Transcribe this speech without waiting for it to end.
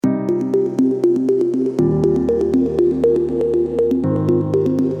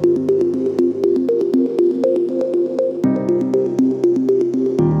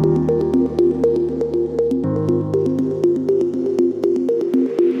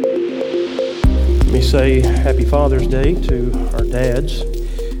Let me say Happy Father's Day to our dads.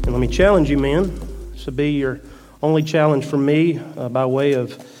 And let me challenge you, men. This will be your only challenge from me by way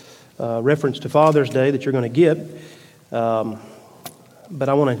of reference to Father's Day that you're going to get. But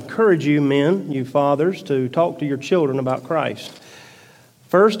I want to encourage you, men, you fathers, to talk to your children about Christ.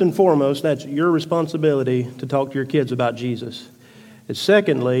 First and foremost, that's your responsibility to talk to your kids about Jesus. And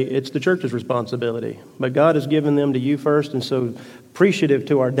secondly, it's the church's responsibility. But God has given them to you first, and so appreciative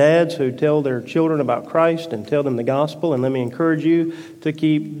to our dads who tell their children about Christ and tell them the gospel, and let me encourage you to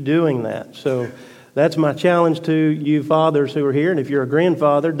keep doing that. So that's my challenge to you fathers who are here, and if you're a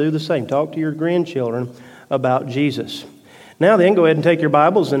grandfather, do the same. Talk to your grandchildren about Jesus. Now then, go ahead and take your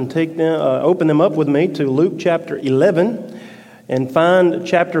Bibles and open them up with me to Luke chapter 11 and find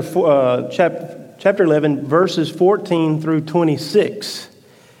chapter 11, verses 14 through 26.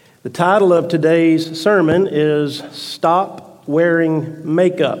 The title of today's sermon is Stop Wearing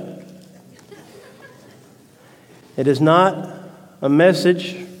Makeup. It is not a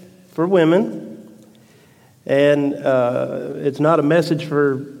message for women, and it's not a message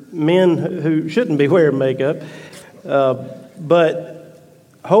for men who shouldn't be wearing makeup. But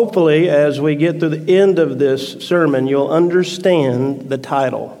hopefully, as we get through the end of this sermon, you'll understand the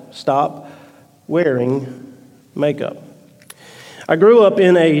title, Stop Wearing Makeup. I grew up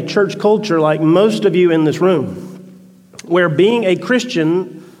in a church culture like most of you in this room, where being a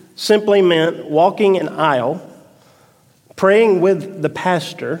Christian simply meant walking an aisle, praying with the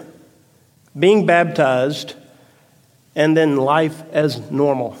pastor, being baptized, and then life as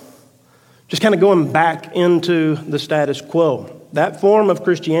normal. Just kind of going back into the status quo. That form of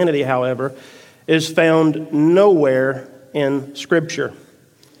Christianity, however, is found nowhere in Scripture.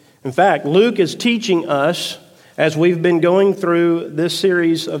 In fact, Luke is teaching us, as we've been going through this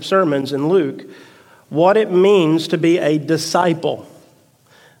series of sermons in Luke, what it means to be a disciple.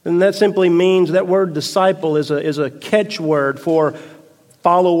 And that simply means that word disciple is a catchword for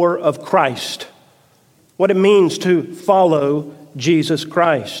follower of Christ. What it means to follow Jesus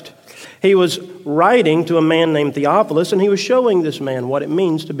Christ. He was writing to a man named Theophilus, and he was showing this man what it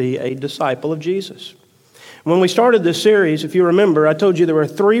means to be a disciple of Jesus. When we started this series, if you remember, I told you there were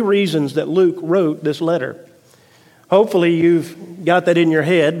 3 reasons that Luke wrote this letter. Hopefully you've got that in your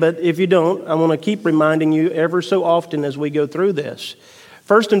head, but if you don't, I want to keep reminding you ever so often as we go through this.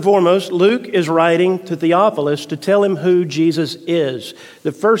 First and foremost, Luke is writing to Theophilus to tell him who Jesus is.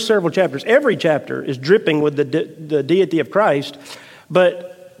 The first several chapters, every chapter is dripping with the deity of Christ, but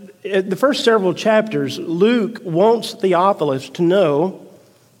the first several chapters, Luke wants Theophilus to know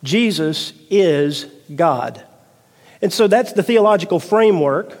Jesus is God. And so that's the theological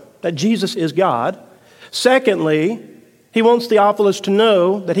framework, that Jesus is God. Secondly, he wants Theophilus to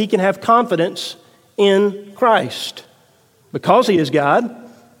know that he can have confidence in Christ. Because he is God,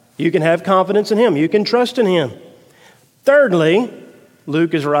 you can have confidence in him. You can trust in him. Thirdly,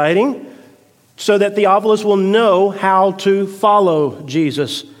 Luke is writing so that Theophilus will know how to follow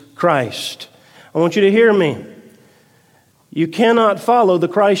Jesus Christ. I want you to hear me. You cannot follow the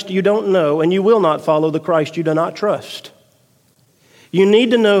Christ you don't know, and you will not follow the Christ you do not trust. You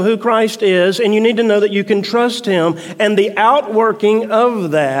need to know who Christ is, and you need to know that you can trust him, and the outworking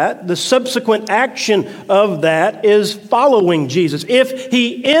of that, the subsequent action of that, is following Jesus. If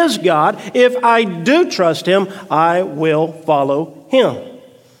he is God, if I do trust him, I will follow him.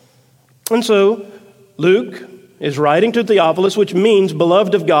 And so, Luke is writing to Theophilus, which means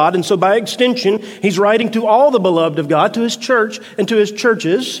beloved of God, and so by extension, he's writing to all the beloved of God, to his church and to his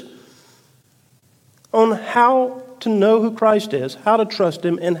churches, on how to know who Christ is, how to trust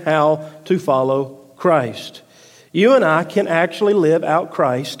him, and how to follow Christ. You and I can actually live out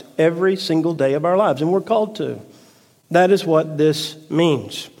Christ every single day of our lives, and we're called to. That is what this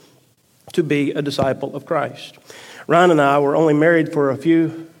means, to be a disciple of Christ. Ryan and I were only married for I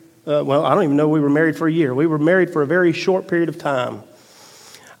don't even know we were married for a year. We were married for a very short period of time.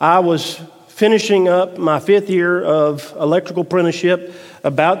 I was finishing up my 5th year of electrical apprenticeship,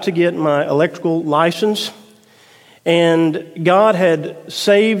 about to get my electrical license. And God had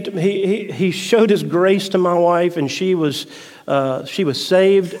saved, He showed His grace to my wife, and she was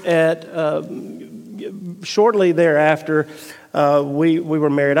saved at, shortly thereafter, we were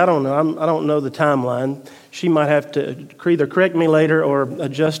married. I don't know the timeline. She might have to either correct me later or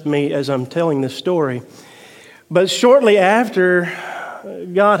adjust me as I'm telling this story. But shortly after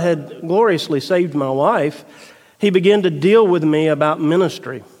God had gloriously saved my wife, He began to deal with me about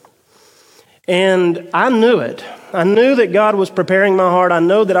ministry. And I knew it. I knew that God was preparing my heart. I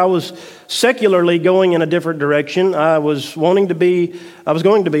know that I was secularly going in a different direction. I was going to be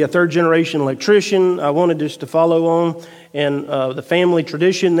a third-generation electrician. I wanted just to follow on in the family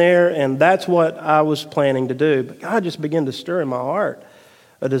tradition there, and that's what I was planning to do. But God just began to stir in my heart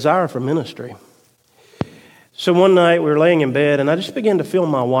a desire for ministry. So one night we were laying in bed, and I just began to feel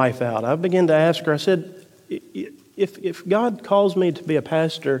my wife out. I began to ask her, I said, if God calls me to be a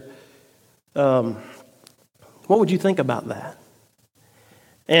pastor, what would you think about that?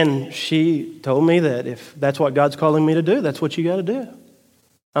 And she told me that if that's what God's calling me to do, that's what you got to do.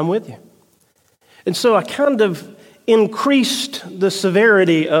 I'm with you. And so I kind of increased the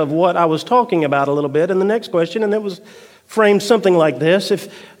severity of what I was talking about a little bit in the next question, and it was framed something like this.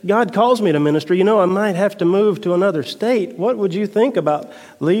 If God calls me to ministry, I might have to move to another state. What would you think about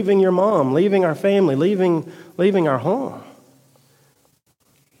leaving your mom, leaving our family, leaving our home?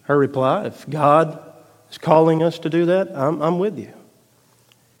 Her reply, if God is calling us to do that, I'm with you.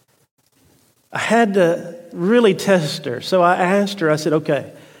 I had to really test her. So I asked her, I said,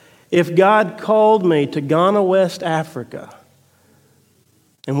 okay, if God called me to Ghana, West Africa,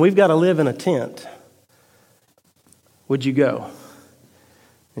 and we've got to live in a tent, would you go?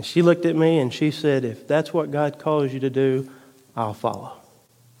 And she looked at me and she said, if that's what God calls you to do, I'll follow.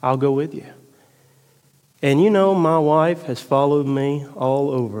 I'll go with you. And my wife has followed me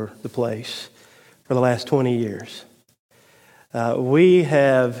all over the place for the last 20 years. We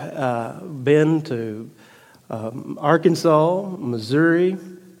have been to Arkansas, Missouri,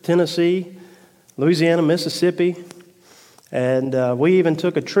 Tennessee, Louisiana, Mississippi, and we even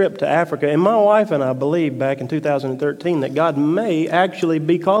took a trip to Africa. And my wife and I believed back in 2013 that God may actually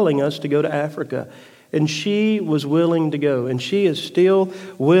be calling us to go to Africa. And she was willing to go, and she is still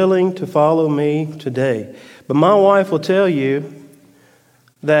willing to follow me today. But my wife will tell you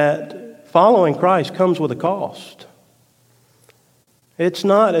that following Christ comes with a cost. It's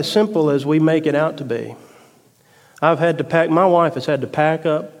not as simple as we make it out to be. My wife has had to pack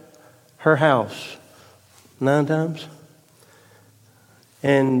up her house 9 times,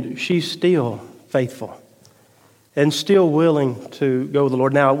 and she's still faithful and still willing to go with the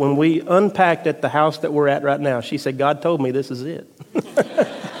Lord. Now, when we unpacked at the house that we're at right now, she said, God told me this is it.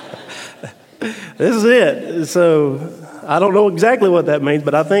 This is it. So I don't know exactly what that means,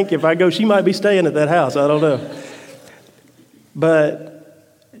 but I think if I go, she might be staying at that house. I don't know. But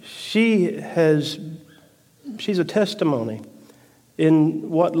she's a testimony in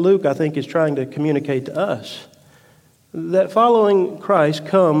what Luke, I think, is trying to communicate to us. That following Christ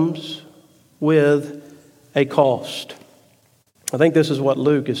comes with a cost. I think this is what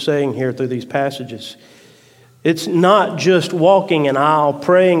Luke is saying here through these passages. It's not just walking an aisle,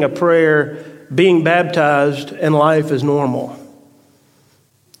 praying a prayer, being baptized, and life is normal.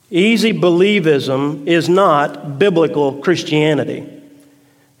 Easy believism is not biblical Christianity.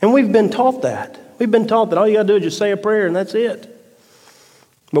 And we've been taught that. We've been taught that all you got to do is just say a prayer and that's it.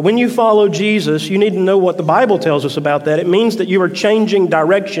 But when you follow Jesus, you need to know what the Bible tells us about that. It means that you are changing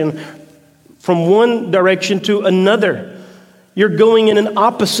direction from one direction to another. You're going in an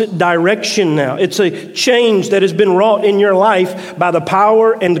opposite direction now. It's a change that has been wrought in your life by the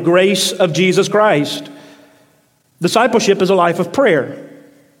power and grace of Jesus Christ. Discipleship is a life of prayer.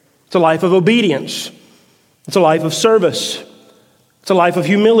 It's a life of obedience. It's a life of service. It's a life of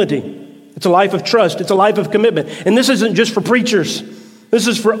humility. It's a life of trust. It's a life of commitment. And this isn't just for preachers. This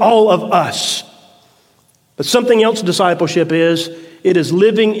is for all of us. But something else discipleship is, it is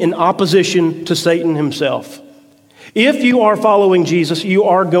living in opposition to Satan himself. If you are following Jesus, you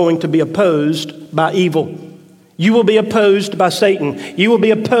are going to be opposed by evil. You will be opposed by Satan. You will be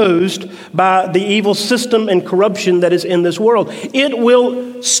opposed by the evil system and corruption that is in this world. It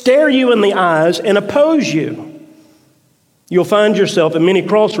will stare you in the eyes and oppose you. You'll find yourself at many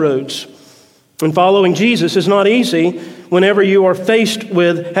crossroads. And following Jesus is not easy whenever you are faced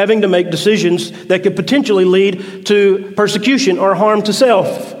with having to make decisions that could potentially lead to persecution or harm to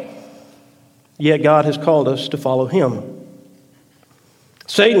self. Yet God has called us to follow Him.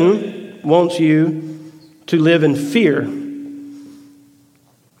 Satan wants you to live in fear.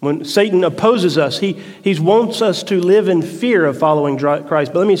 When Satan opposes us, he wants us to live in fear of following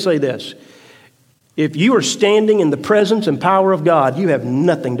Christ. But let me say this. If you are standing in the presence and power of God, you have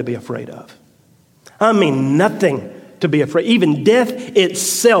nothing to be afraid of. I mean, nothing to be afraid. Even death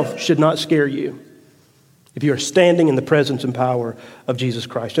itself should not scare you if you are standing in the presence and power of Jesus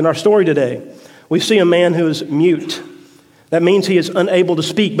Christ. In our story today, we see a man who is mute. That means he is unable to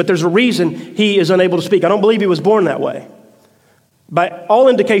speak, but there's a reason he is unable to speak. I don't believe he was born that way. By all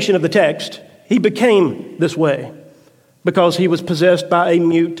indication of the text, he became this way. because he was possessed by a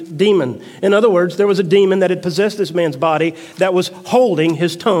mute demon. In other words, there was a demon that had possessed this man's body that was holding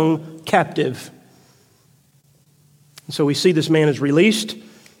his tongue captive. And so we see this man is released.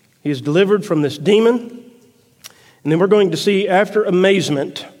 He is delivered from this demon. And then we're going to see, after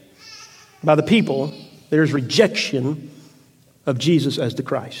amazement by the people, there's rejection of Jesus as the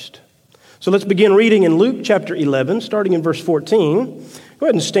Christ. So let's begin reading in Luke chapter 11, starting in verse 14. Go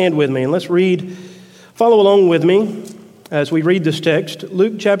ahead and stand with me and let's read. Follow along with me as we read this text.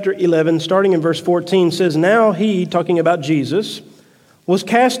 Luke chapter 11, starting in verse 14, says, "Now he," talking about Jesus, "was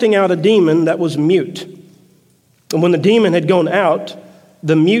casting out a demon that was mute. And when the demon had gone out,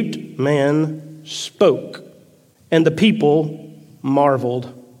 the mute man spoke, and the people marveled.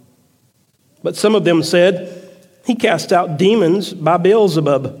 But some of them said, 'He cast out demons by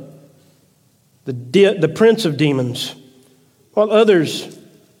Beelzebub, the prince of demons,' while others,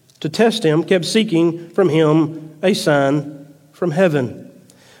 to test him, kept seeking from him a sign from heaven.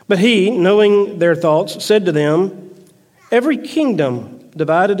 But he, knowing their thoughts, said to them, 'Every kingdom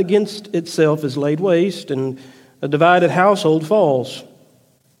divided against itself is laid waste, and a divided household falls.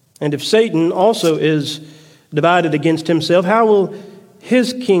 And if Satan also is divided against himself, how will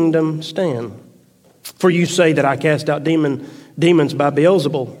his kingdom stand? For you say that I cast out demons by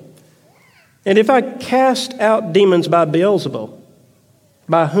Beelzebul. And if I cast out demons by Beelzebul,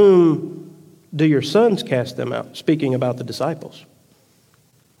 by whom do your sons cast them out?' Speaking about the disciples.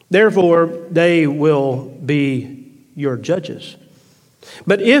 'Therefore they will be your judges.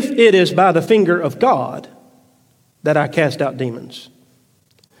 But if it is by the finger of God that I cast out demons,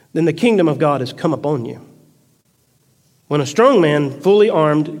 then the kingdom of God has come upon you. When a strong man, fully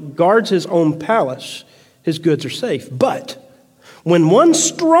armed, guards his own palace, his goods are safe. But when one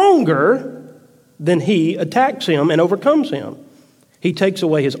stronger than he attacks him and overcomes him, he takes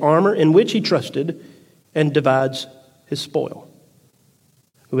away his armor in which he trusted and divides his spoil.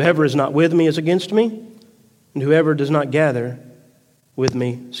 Whoever is not with me is against me, and whoever does not gather with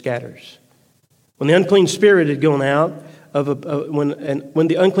me scatters. When the unclean spirit had gone out when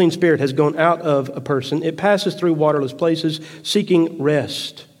the unclean spirit has gone out of a person, it passes through waterless places, seeking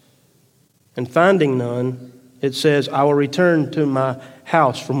rest. And finding none, it says, I will return to my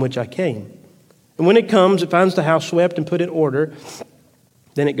house from which I came. And when it comes, it finds the house swept and put in order.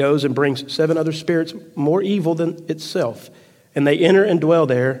 Then it goes and brings 7 other spirits more evil than itself. And they enter and dwell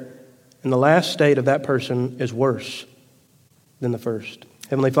there. And the last state of that person is worse than the first.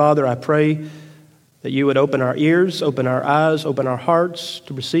 Heavenly Father, I pray that you would open our ears, open our eyes, open our hearts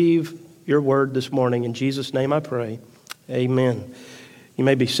to receive your word this morning. In Jesus' name I pray. Amen. You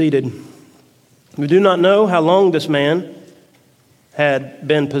may be seated. We do not know how long this man had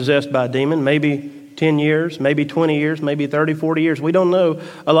been possessed by a demon. Maybe 10 years, maybe 20 years, maybe 30, 40 years. We don't know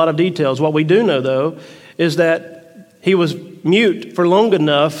a lot of details. What we do know, though, is that he was mute for long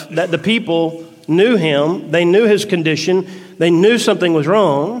enough that the people knew him. They knew his condition. They knew something was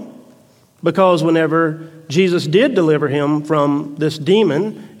wrong, because whenever Jesus did deliver him from this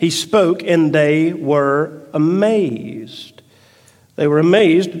demon, he spoke and they were amazed. They were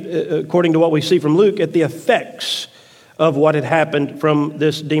amazed, according to what we see from Luke, at the effects of what had happened from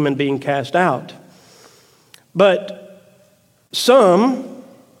this demon being cast out. But some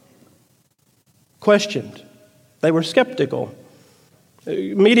questioned. They were skeptical.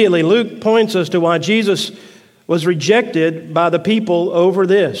 Immediately, Luke points us to why Jesus was rejected by the people over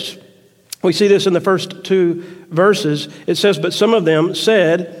this. We see this in the first 2 verses. It says, but some of them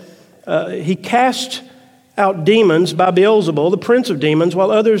said, he cast out demons by Beelzebul, the prince of demons, while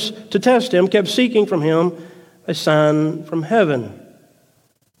others, to test him, kept seeking from him a sign from heaven.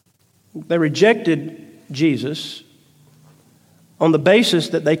 They rejected Jesus on the basis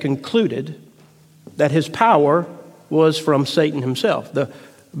that they concluded that his power was from Satan himself, the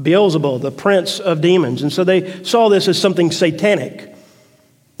Beelzebul, the prince of demons. And so they saw this as something satanic,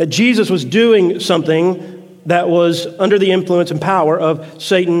 that Jesus was doing something that was under the influence and power of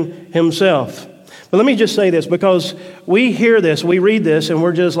Satan himself. But let me just say this, because we hear this, we read this, and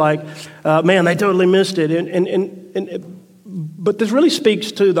we're just like, man, they totally missed it. But this really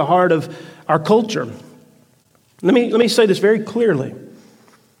speaks to the heart of our culture. Let me say this very clearly.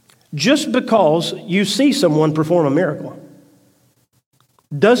 Just because you see someone perform a miracle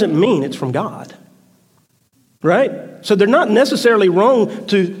doesn't mean it's from God, right? So they're not necessarily wrong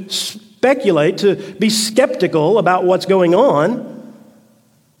to speculate, to be skeptical about what's going on,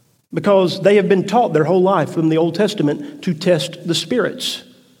 because they have been taught their whole life from the Old Testament to test the spirits.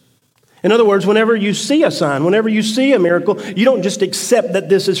 In other words, whenever you see a sign, whenever you see a miracle, you don't just accept that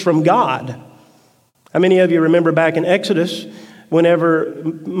this is from God. How many of you remember back in Exodus, whenever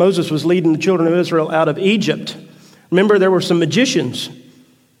Moses was leading the children of Israel out of Egypt, Remember, there were some magicians.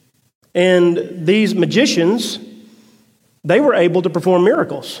 And these magicians, they were able to perform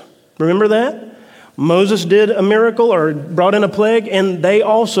miracles. Remember that? Moses did a miracle or brought in a plague, and they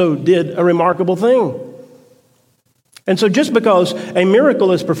also did a remarkable thing. And so just because a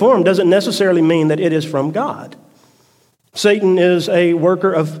miracle is performed doesn't necessarily mean that it is from God. Satan is a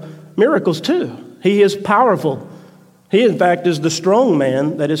worker of miracles too. He is powerful. He, in fact, is the strong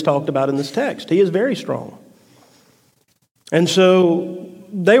man that is talked about in this text. He is very strong. And so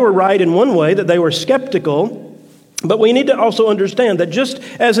they were right in one way, that they were skeptical, but we need to also understand that just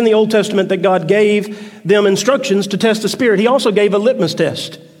as in the Old Testament that God gave them instructions to test the Spirit, He also gave a litmus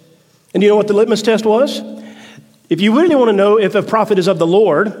test. And you know what the litmus test was? If you really want to know if a prophet is of the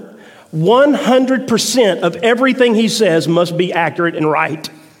Lord, 100% of everything he says must be accurate and right.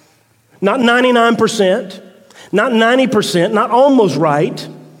 Not 99%, not 90%, not almost right.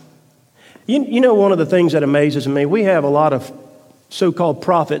 You know, one of the things that amazes me, we have a lot of so-called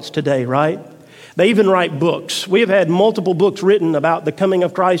prophets today, right? They even write books. We have had multiple books written about the coming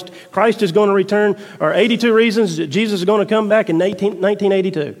of Christ. Christ is going to return, or 82 reasons that Jesus is going to come back in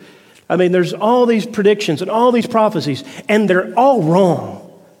 1982. I mean, there's all these predictions and all these prophecies, and they're all wrong,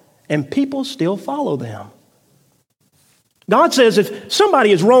 and people still follow them. God says if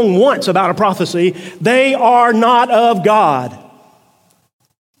somebody is wrong once about a prophecy, they are not of God.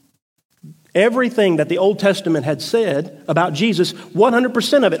 Everything that the Old Testament had said about Jesus,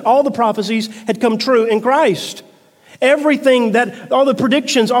 100% of it, all the prophecies had come true in Christ. Everything that, all the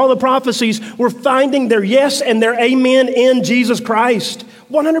predictions, all the prophecies were finding their yes and their amen in Jesus Christ.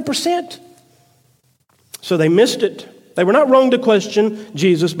 100%. So they missed it. They were not wrong to question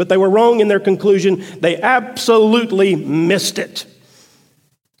Jesus, but they were wrong in their conclusion. They absolutely missed it.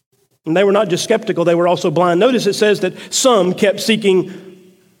 And they were not just skeptical, they were also blind. Notice it says that some kept seeking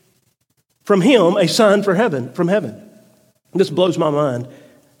from Him a sign from heaven. This blows my mind.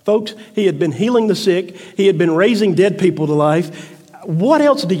 Folks, He had been healing the sick. He had been raising dead people to life. What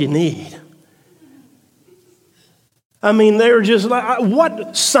else do you need? I mean, they were just like,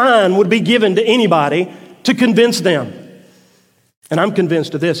 what sign would be given to anybody to convince them? And I'm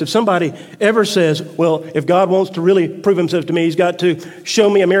convinced of this. If somebody ever says, well, if God wants to really prove Himself to me, He's got to show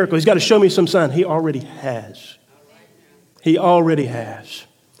me a miracle. He's got to show me some sign. He already has. He already has.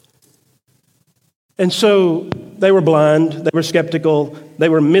 And so they were blind. They were skeptical. They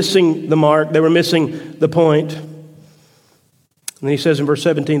were missing the mark. They were missing the point. And He says in verse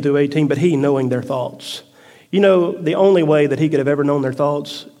 17 through 18, but He, knowing their thoughts. You know, the only way that He could have ever known their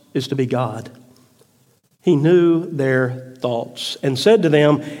thoughts is to be God. He knew their thoughts and said to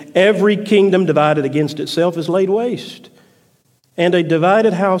them, every kingdom divided against itself is laid waste, and a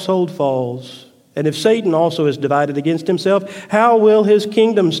divided household falls. And if Satan also is divided against himself, how will his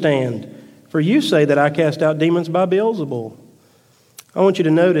kingdom stand? For you say that I cast out demons by Beelzebul. I want you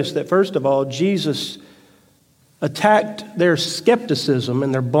to notice that, first of all, Jesus attacked their skepticism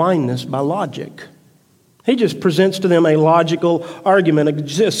and their blindness by logic. He just presents to them a logical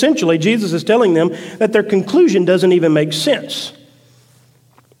argument. Essentially, Jesus is telling them that their conclusion doesn't even make sense.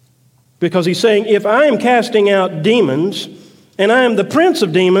 Because He's saying, if I am casting out demons, and I am the prince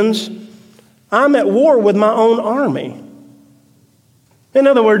of demons, I'm at war with my own army. In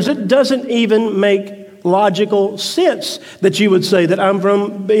other words, it doesn't even make logical sense that you would say that I'm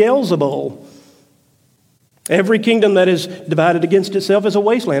from Beelzebul. Every kingdom that is divided against itself is a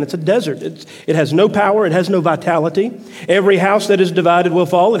wasteland. It's a desert. It has no power. It has no vitality. Every house that is divided will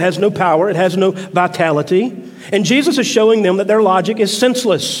fall. It has no power. It has no vitality. And Jesus is showing them that their logic is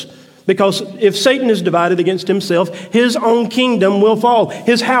senseless. Because if Satan is divided against himself, his own kingdom will fall.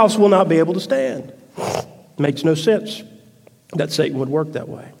 His house will not be able to stand. It makes no sense that Satan would work that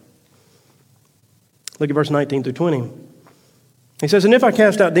way. Look at verse 19 through 20. He says, and if I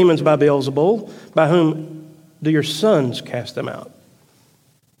cast out demons by Beelzebul, by whom do your sons cast them out?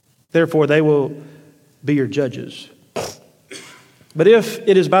 Therefore, they will be your judges. But if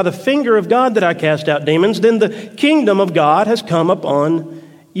it is by the finger of God that I cast out demons, then the kingdom of God has come upon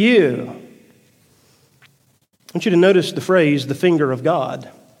you. I want you to notice the phrase, the finger of God.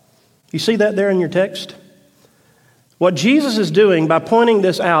 You see that there in your text? What Jesus is doing by pointing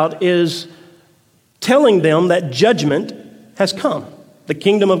this out is telling them that judgment has come. The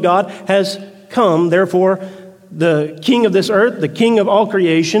kingdom of God has come. Therefore, the king of this earth, the king of all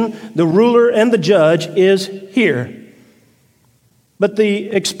creation, the ruler and the judge is here. But the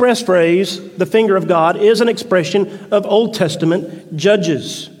express phrase, the finger of God, is an expression of Old Testament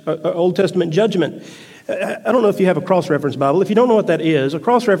judges, Old Testament judgment. I don't know if you have a cross-reference Bible. If you don't know what that is, a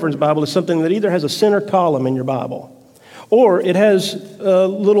cross-reference Bible is something that either has a center column in your Bible, Or it has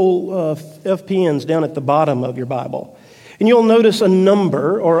little FPNs down at the bottom of your Bible. And you'll notice a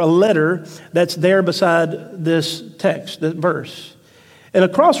number or a letter that's there beside this text, this verse. And a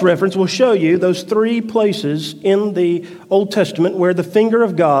cross-reference will show you those three places in the Old Testament where the finger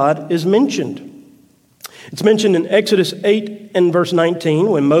of God is mentioned. It's mentioned in Exodus 8 and verse 19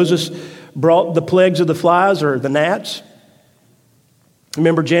 when Moses brought the plagues of the flies or the gnats.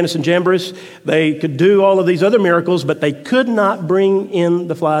 Remember Jannes and Jambres? They could do all of these other miracles, but they could not bring in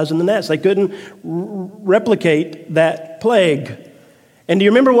the flies and the gnats. They couldn't replicate that plague. And do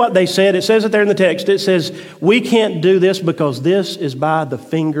you remember what they said? It says it there in the text. It says, we can't do this because this is by the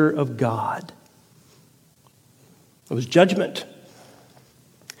finger of God. It was judgment.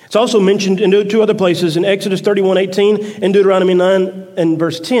 It's also mentioned in two other places, in Exodus 31:18 and Deuteronomy 9 and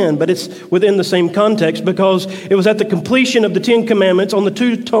verse 10, but it's within the same context because it was at the completion of the 10 commandments on the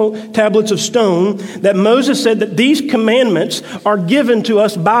two tablets of stone that Moses said that these commandments are given to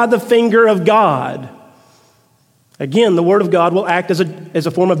us by the finger of God. Again, the Word of God will act as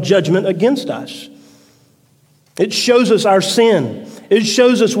a form of judgment against us. It shows us our sin. It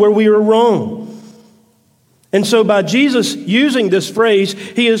shows us where we are wrong. And so by Jesus using this phrase,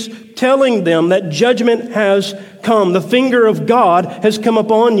 he is telling them that judgment has come. The finger of God has come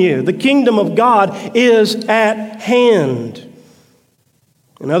upon you. The kingdom of God is at hand.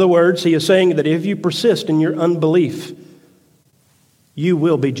 In other words, he is saying that if you persist in your unbelief, you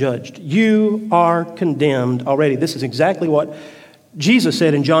will be judged. You are condemned already. This is exactly what Jesus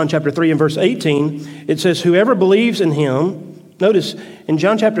said in John chapter 3 and verse 18. It says, whoever believes in him. Notice in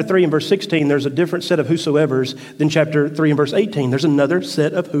John chapter 3 and verse 16, there's a different set of whosoevers than chapter 3 and verse 18. There's another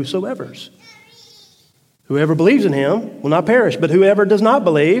set of whosoevers. Whoever believes in him will not perish, but whoever does not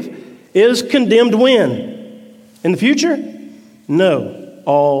believe is condemned when? In the future? No,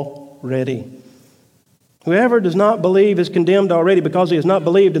 already. Whoever does not believe is condemned already because he has not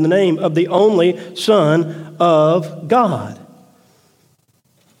believed in the name of the only Son of God.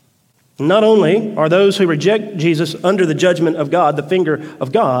 Not only are those who reject Jesus under the judgment of God, the finger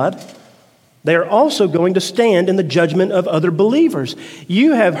of God, they are also going to stand in the judgment of other believers.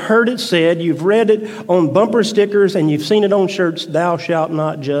 You have heard it said, you've read it on bumper stickers, and you've seen it on shirts, thou shalt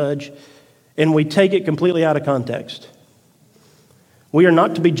not judge, and we take it completely out of context. We are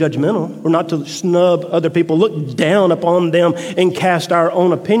not to be judgmental. We're not to snub other people, look down upon them, and cast our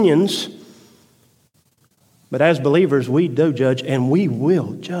own opinions. But as believers, we do judge, and we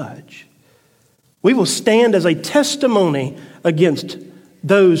will judge. We will stand as a testimony against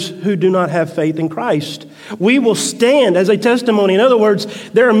those who do not have faith in Christ. We will stand as a testimony. In other words,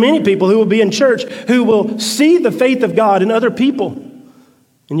 there are many people who will be in church who will see the faith of God in other people,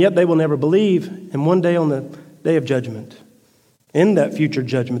 and yet they will never believe. And one day on the day of judgment, in that future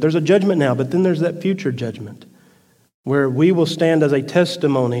judgment, there's a judgment now, but then there's that future judgment where we will stand as a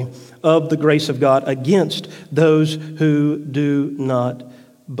testimony of the grace of God against those who do not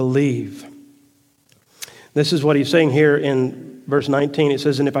believe. This is what he's saying here in verse 19. It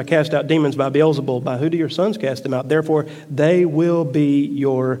says, and if I cast out demons by Beelzebul, by who do your sons cast them out? Therefore, they will be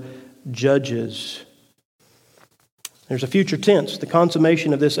your judges. There's a future tense, the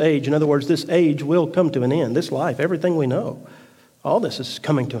consummation of this age. In other words, this age will come to an end. This life, everything we know, all this is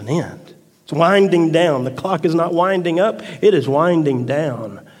coming to an end. It's winding down. The clock is not winding up. It is winding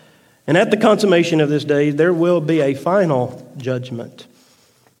down. And at the consummation of this day, there will be a final judgment.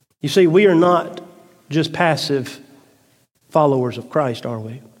 You see, we are not just passive followers of Christ, are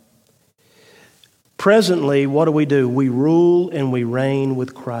we? Presently, what do? We rule and we reign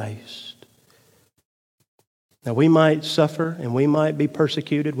with Christ. Now, we might suffer and we might be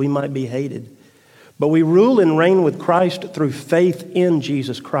persecuted, we might be hated, but we rule and reign with Christ through faith in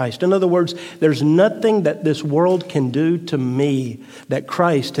Jesus Christ. In other words, there's nothing that this world can do to me that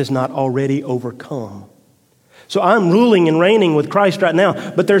Christ has not already overcome. So I'm ruling and reigning with Christ right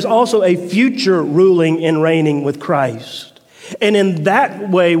now, but there's also a future ruling and reigning with Christ. And in that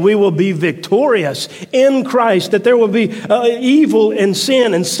way, we will be victorious in Christ, that there will be evil and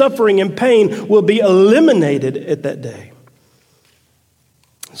sin and suffering and pain will be eliminated at that day.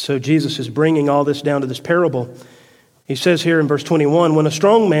 So Jesus is bringing all this down to this parable. He says here in verse 21, when a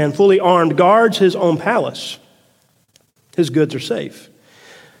strong man fully armed guards his own palace, his goods are safe.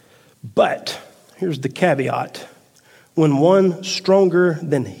 But here's the caveat. When one stronger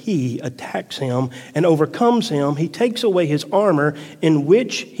than he attacks him and overcomes him, he takes away his armor in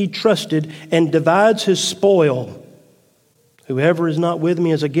which he trusted and divides his spoil. Whoever is not with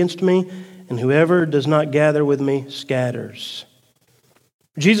me is against me, and whoever does not gather with me scatters.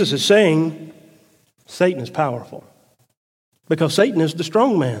 Jesus is saying Satan is powerful because Satan is the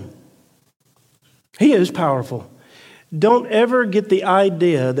strong man. He is powerful. Don't ever get the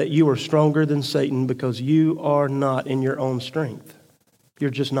idea that you are stronger than Satan, because you are not in your own strength. You're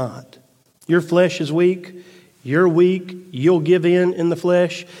just not. Your flesh is weak. You're weak. You'll give in the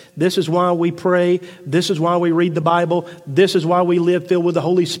flesh. This is why we pray. This is why we read the Bible. This is why we live filled with the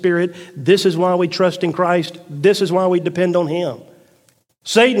Holy Spirit. This is why we trust in Christ. This is why we depend on Him.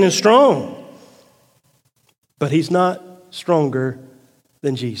 Satan is strong, but he's not stronger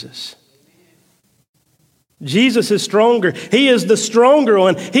than Jesus. Jesus is stronger. He is the stronger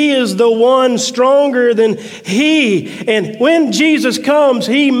one. He is the one stronger than he. And when Jesus comes,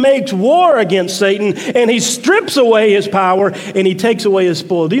 he makes war against Satan, and he strips away his power, and he takes away his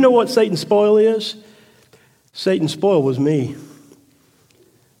spoil. Do you know what Satan's spoil is? Satan's spoil was me.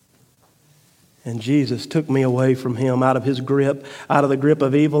 And Jesus took me away from him, out of his grip, out of the grip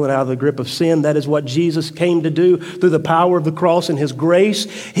of evil and out of the grip of sin. That is what Jesus came to do through the power of the cross and his grace.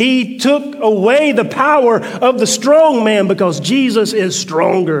 He took away the power of the strong man, because Jesus is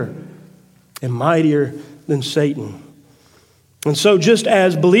stronger and mightier than Satan. And so just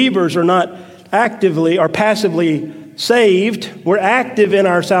as believers are not actively or passively saved, we're active in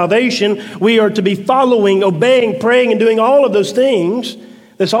our salvation, we are to be following, obeying, praying, and doing all of those things.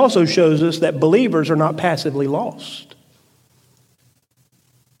 This also shows us that believers are not passively lost.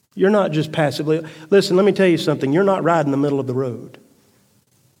 You're not just passively. Listen, let me tell you something. You're not right in the middle of the road.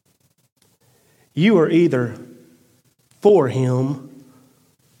 You are either for him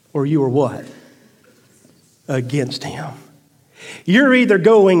or you are what? Against him. You're either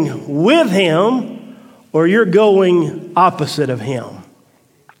going with him or you're going opposite of him.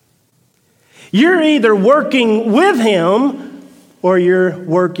 You're either working with him or you're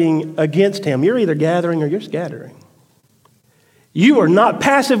working against him. You're either gathering or you're scattering. You are not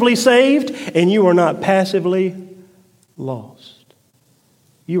passively saved, and you are not passively lost.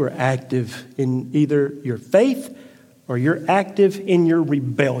 You are active in either your faith or you're active in your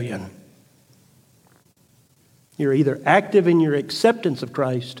rebellion. You're either active in your acceptance of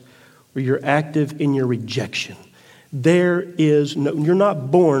Christ or you're active in your rejection. There is no, you're not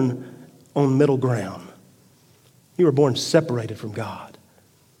born on middle ground. You were born separated from God.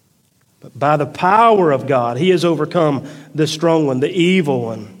 But by the power of God, he has overcome the strong one, the evil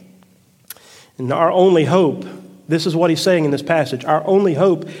one. And our only hope, this is what he's saying in this passage, our only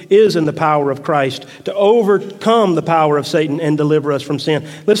hope is in the power of Christ to overcome the power of Satan and deliver us from sin.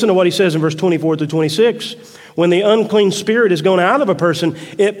 Listen to what he says in verse 24 through 26. When the unclean spirit is gone out of a person,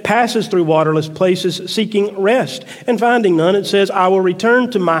 it passes through waterless places seeking rest. And finding none, it says, I will return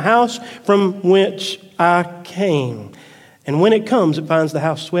to my house from which I came. And when it comes, it finds the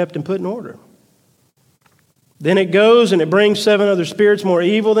house swept and put in order. Then it goes and it brings 7 other spirits more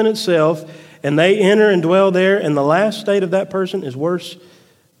evil than itself, and they enter and dwell there, and the last state of that person is worse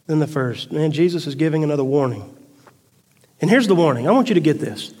than the first. Man, Jesus is giving another warning. And here's the warning. I want you to get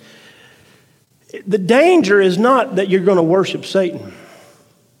this. The danger is not that you're going to worship Satan.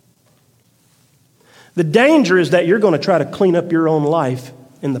 The danger is that you're going to try to clean up your own life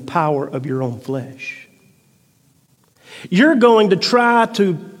in the power of your own flesh. You're going to try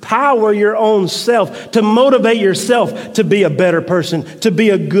to power your own self, to motivate yourself to be a better person, to be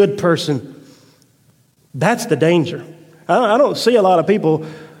a good person. That's the danger. I don't see a lot of people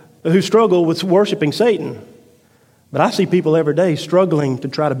who struggle with worshiping Satan, but I see people every day struggling to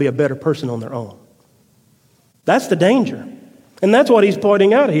try to be a better person on their own. That's the danger. And that's what he's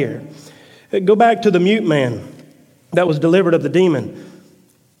pointing out here. Go back to the mute man that was delivered of the demon.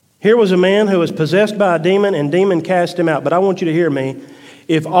 Here was a man who was possessed by a demon, and demon cast him out. But I want you to hear me.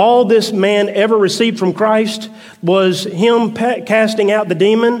 If all this man ever received from Christ was him casting out the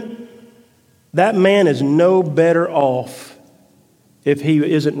demon, that man is no better off if he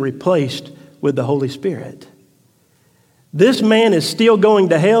isn't replaced with the Holy Spirit. This man is still going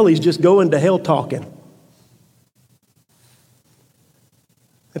to hell. He's just going to hell talking.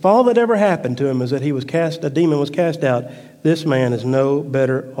 If all that ever happened to him is that a demon was cast out, this man is no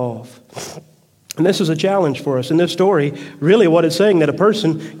better off. And this is a challenge for us. In this story, really what it's saying, that a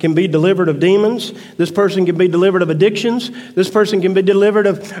person can be delivered of demons, this person can be delivered of addictions, this person can be delivered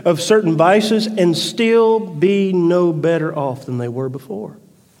of certain vices and still be no better off than they were before.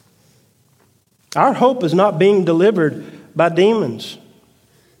 Our hope is not being delivered by demons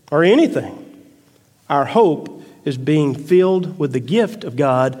or anything. Our hope is being filled with the gift of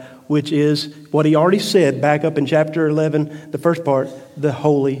God, which is what he already said back up in chapter 11, the first part, the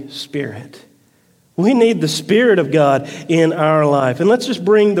Holy Spirit. We need the Spirit of God in our life. And let's just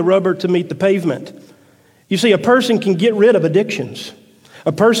bring the rubber to meet the pavement. You see, a person can get rid of addictions.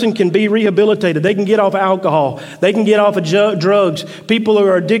 A person can be rehabilitated. They can get off alcohol. They can get off of drugs. People who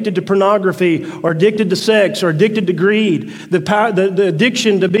are addicted to pornography or addicted to sex or addicted to greed, the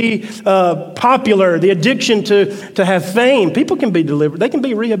addiction to be popular, the addiction to have fame, people can be delivered. They can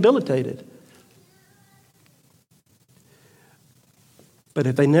be rehabilitated. But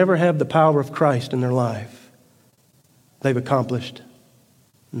if they never have the power of Christ in their life, they've accomplished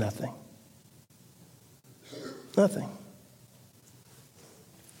nothing. Nothing.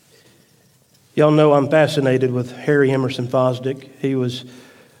 Y'all know I'm fascinated with Harry Emerson Fosdick. He was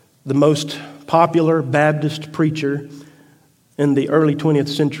the most popular Baptist preacher in the early 20th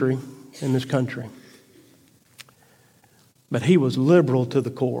century in this country. But he was liberal to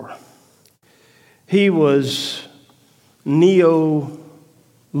the core. He was neo-liberal,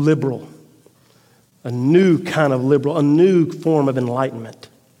 a new kind of liberal, a new form of enlightenment.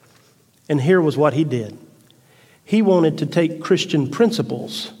 And here was what he did. He wanted to take Christian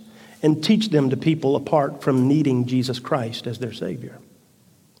principles and teach them to people apart from needing Jesus Christ as their Savior.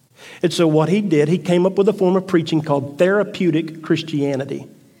 And so what he did, he came up with a form of preaching called therapeutic Christianity.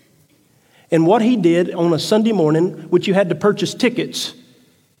 And what he did on a Sunday morning, which you had to purchase tickets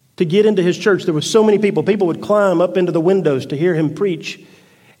to get into his church, there were so many people. People would climb up into the windows to hear him preach.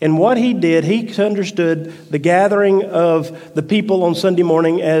 And what he did, he understood the gathering of the people on Sunday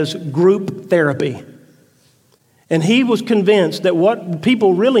morning as group therapy. And he was convinced that what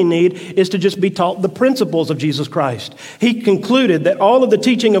people really need is to just be taught the principles of Jesus Christ. He concluded that all of the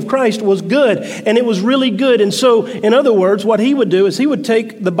teaching of Christ was good, and it was really good. And so, in other words, what he would do is he would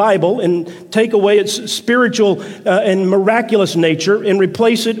take the Bible and take away its spiritual and miraculous nature and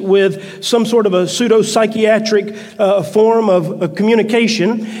replace it with some sort of a pseudo-psychiatric form of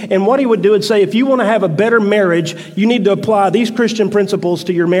communication. And what he would do is say, if you want to have a better marriage, you need to apply these Christian principles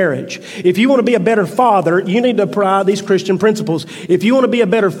to your marriage. If you want to be a better father, you need to apply these Christian principles. If you want to be a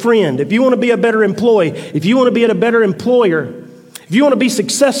better friend, if you want to be a better employee, if you want to be a better employer, if you want to be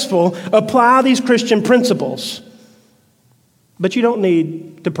successful, apply these Christian principles. But you don't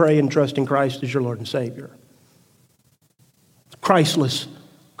need to pray and trust in Christ as your Lord and Savior. Christless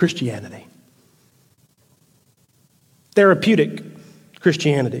Christianity. Therapeutic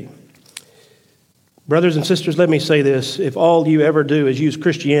Christianity. Brothers and sisters, let me say this. If all you ever do is use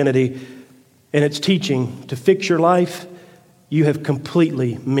Christianity and its teaching to fix your life, you have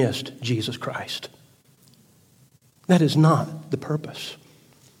completely missed Jesus Christ. That is not the purpose.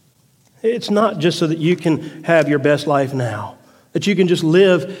 It's not just so that you can have your best life now, that you can just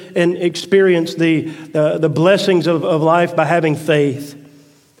live and experience the blessings of life by having faith.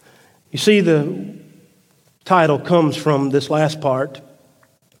 You see, the title comes from this last part.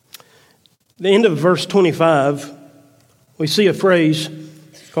 The end of verse 25, we see a phrase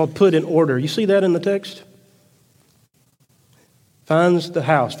called put in order. You see that in the text? Finds the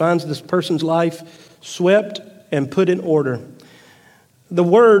house, finds this person's life swept and put in order. The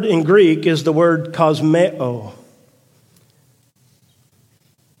word in Greek is the word kosmeo.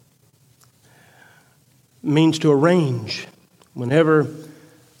 It means to arrange. Whenever,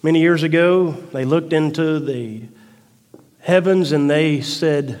 many years ago, they looked into the heavens and they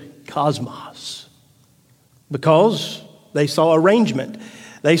said cosmos, because they saw arrangement.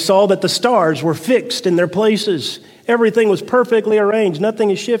 They saw that the stars were fixed in their places. Everything was perfectly arranged. Nothing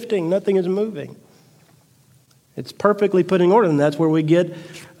is shifting. Nothing is moving. It's perfectly put in order, and that's where we get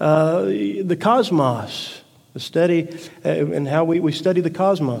the cosmos, the study, and how we study the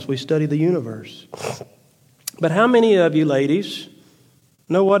cosmos. We study the universe. But how many of you ladies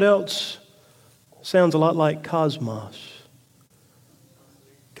know what else sounds a lot like cosmos?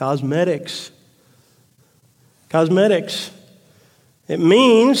 Cosmetics. Cosmetics. It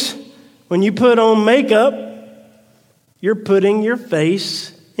means when you put on makeup, you're putting your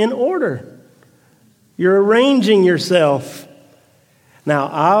face in order. You're arranging yourself. Now,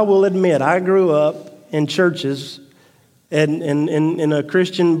 I will admit, I grew up in churches and in a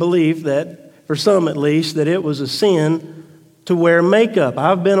Christian belief that, for some at least, that it was a sin to wear makeup.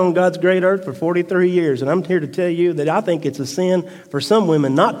 I've been on God's great earth for 43 years, and I'm here to tell you that I think it's a sin for some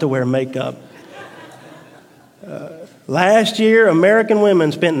women not to wear makeup. Last year, American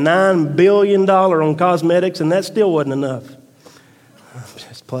women spent $9 billion on cosmetics, and that still wasn't enough. I'm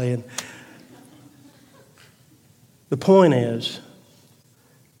just playing. The point is,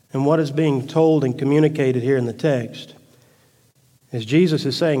 and what is being told and communicated here in the text, is Jesus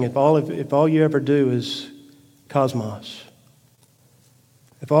is saying, if all you ever do is cosmos,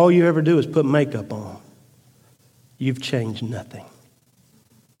 if all you ever do is put makeup on, you've changed nothing.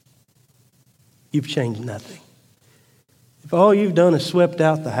 You've changed nothing. If all you've done is swept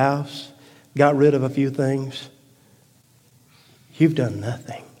out the house, got rid of a few things, you've done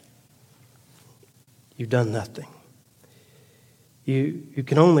nothing. You've done nothing. You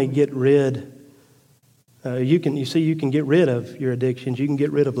can only get rid. You can get rid of your addictions. You can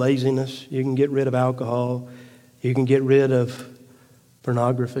get rid of laziness. You can get rid of alcohol. You can get rid of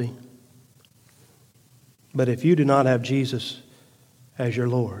pornography. But if you do not have Jesus as your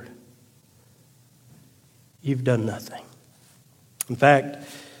Lord, you've done nothing. In fact,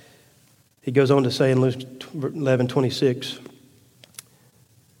 he goes on to say in Luke 11:26,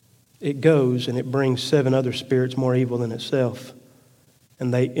 it goes and it brings 7 other spirits more evil than itself,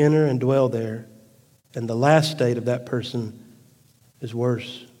 and they enter and dwell there, and the last state of that person is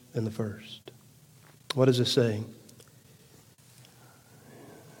worse than the first. What is it saying?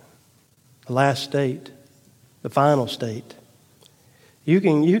 The last state, the final state. You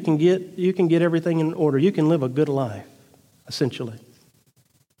can get everything in order. You can live a good life, essentially.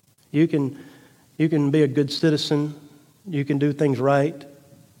 You can be a good citizen. You can do things right.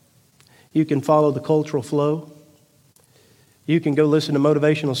 You can follow the cultural flow. You can go listen to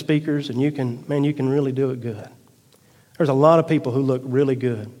motivational speakers, and you can really do it good. There's a lot of people who look really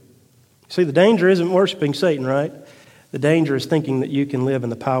good. See, the danger isn't worshiping Satan, right? The danger is thinking that you can live in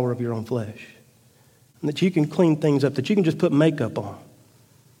the power of your own flesh, and that you can clean things up, that you can just put makeup on,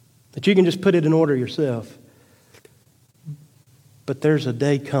 that you can just put it in order yourself. But there's a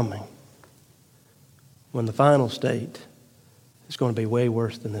day coming when the final state is going to be way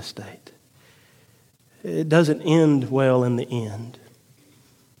worse than this state. It doesn't end well in the end.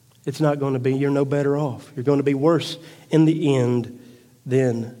 It's not going to be, you're no better off. You're going to be worse in the end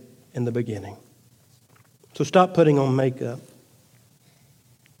than in the beginning. So stop putting on makeup.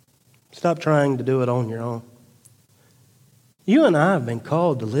 Stop trying to do it on your own. You and I have been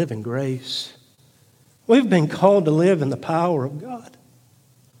called to live in grace. We've been called to live in the power of God.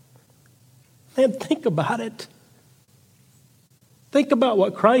 Man, think about it. Think about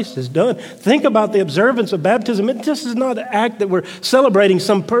what Christ has done. Think about the observance of baptism. This is not an act that we're celebrating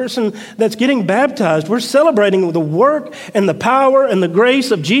some person that's getting baptized. We're celebrating the work and the power and the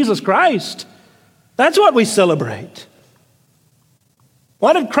grace of Jesus Christ. That's what we celebrate.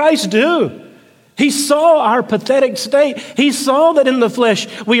 What did Christ do? He saw our pathetic state. He saw that in the flesh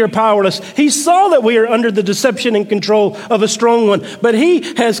we are powerless. He saw that we are under the deception and control of a strong one. But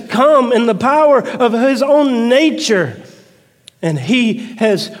He has come in the power of His own nature. And He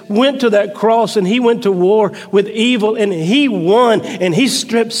has went to that cross and He went to war with evil and He won. And He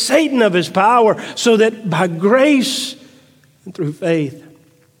stripped Satan of his power so that by grace and through faith,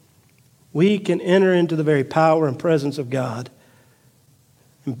 we can enter into the very power and presence of God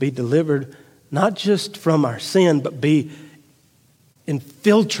and be delivered not just from our sin, but be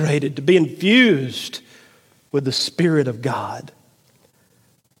infiltrated, to be infused with the Spirit of God.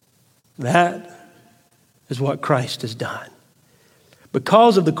 That is what Christ has done.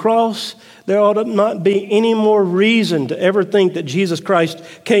 Because of the cross, there ought not be any more reason to ever think that Jesus Christ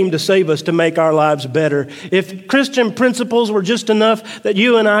came to save us to make our lives better. If Christian principles were just enough that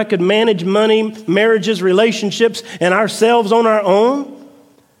you and I could manage money, marriages, relationships, and ourselves on our own,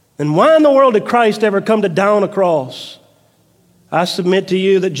 then why in the world did Christ ever come to die on a cross? I submit to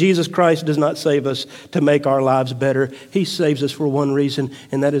you that Jesus Christ does not save us to make our lives better. He saves us for one reason,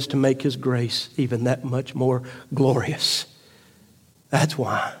 and that is to make His grace even that much more glorious. That's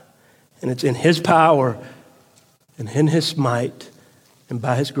why. And it's in His power and in His might and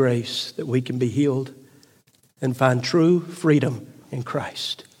by His grace that we can be healed and find true freedom in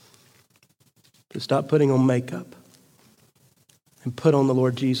Christ. To stop putting on makeup and put on the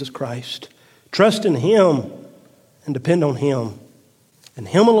Lord Jesus Christ. Trust in Him and depend on Him and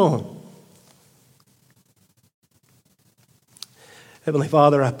Him alone. Heavenly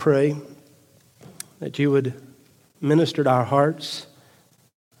Father, I pray that You would minister to our hearts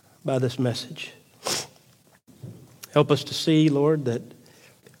by this message. Help us to see, Lord, that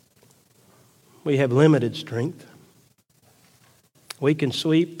we have limited strength. We can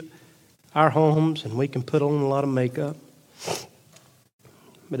sweep our homes and we can put on a lot of makeup.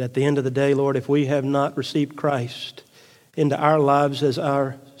 But at the end of the day, Lord, if we have not received Christ into our lives as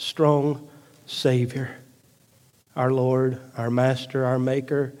our strong Savior, our Lord, our Master, our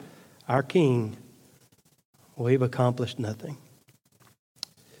Maker, our King, we've accomplished nothing.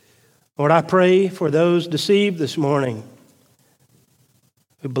 Lord, I pray for those deceived this morning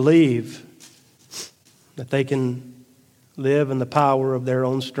who believe that they can live in the power of their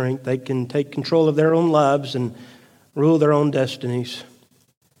own strength. They can take control of their own lives and rule their own destinies.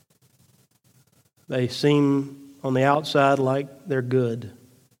 They seem on the outside like they're good,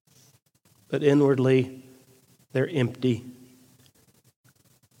 but inwardly they're empty,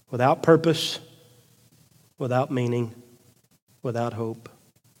 without purpose, without meaning, without hope.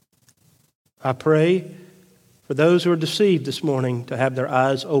 I pray for those who are deceived this morning to have their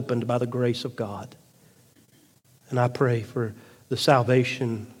eyes opened by the grace of God. And I pray for the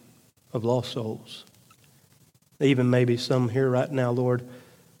salvation of lost souls. Even maybe some here right now, Lord,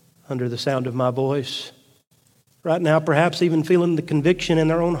 under the sound of my voice, right now perhaps even feeling the conviction in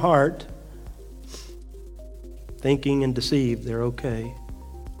their own heart, thinking and deceived they're okay,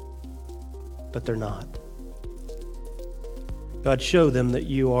 but they're not. God, show them that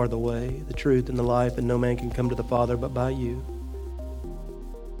you are the way, the truth, and the life, and no man can come to the Father but by you.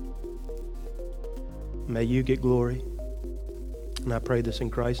 May you get glory. And I pray this in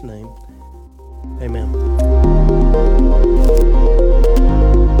Christ's name. Amen.